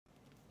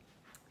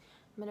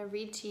I'm gonna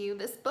read to you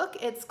this book.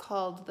 It's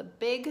called The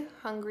Big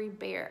Hungry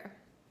Bear.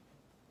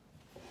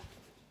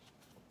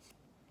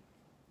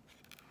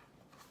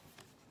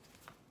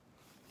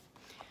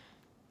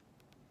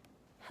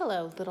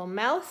 Hello, little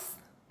mouse.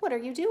 What are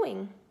you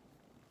doing?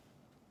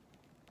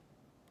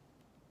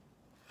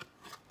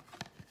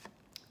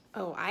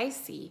 Oh, I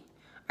see.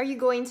 Are you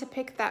going to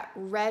pick that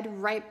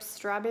red, ripe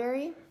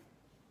strawberry?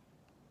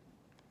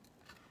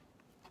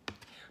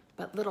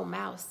 But little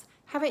mouse,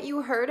 haven't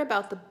you heard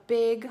about the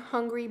big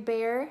hungry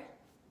bear?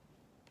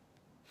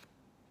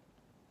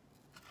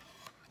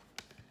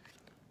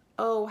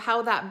 Oh,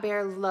 how that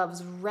bear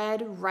loves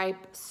red,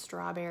 ripe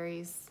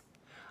strawberries.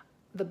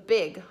 The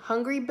big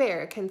hungry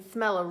bear can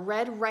smell a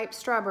red, ripe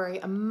strawberry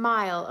a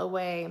mile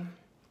away.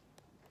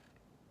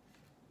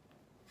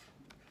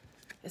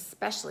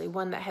 Especially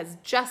one that has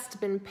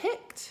just been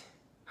picked.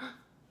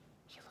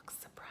 He looks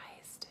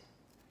surprised.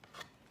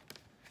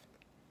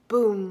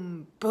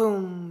 Boom,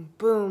 boom,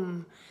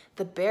 boom.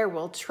 The bear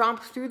will tromp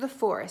through the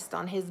forest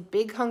on his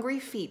big hungry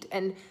feet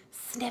and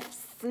sniff,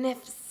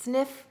 sniff,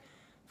 sniff,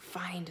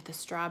 find the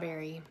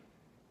strawberry.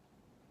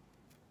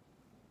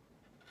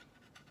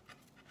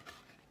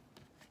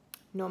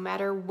 No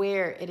matter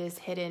where it is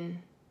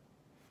hidden.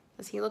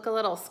 Does he look a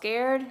little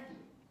scared? I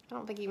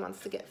don't think he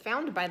wants to get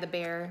found by the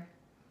bear.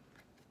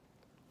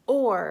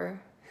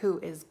 Or who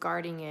is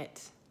guarding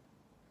it.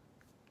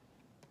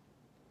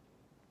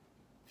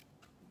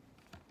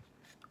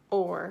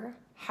 Or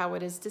how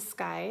it is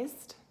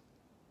disguised.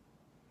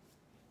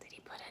 Did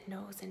he put a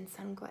nose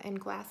and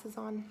glasses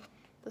on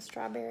the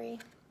strawberry?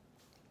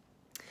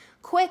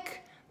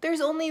 Quick! There's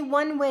only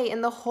one way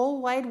in the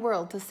whole wide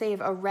world to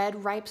save a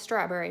red, ripe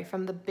strawberry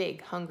from the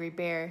big hungry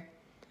bear.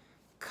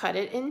 Cut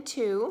it in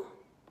two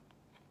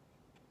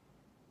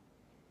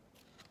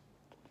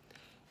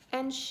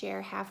and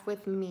share half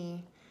with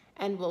me,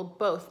 and we'll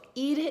both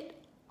eat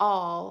it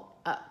all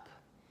up.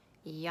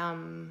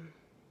 Yum.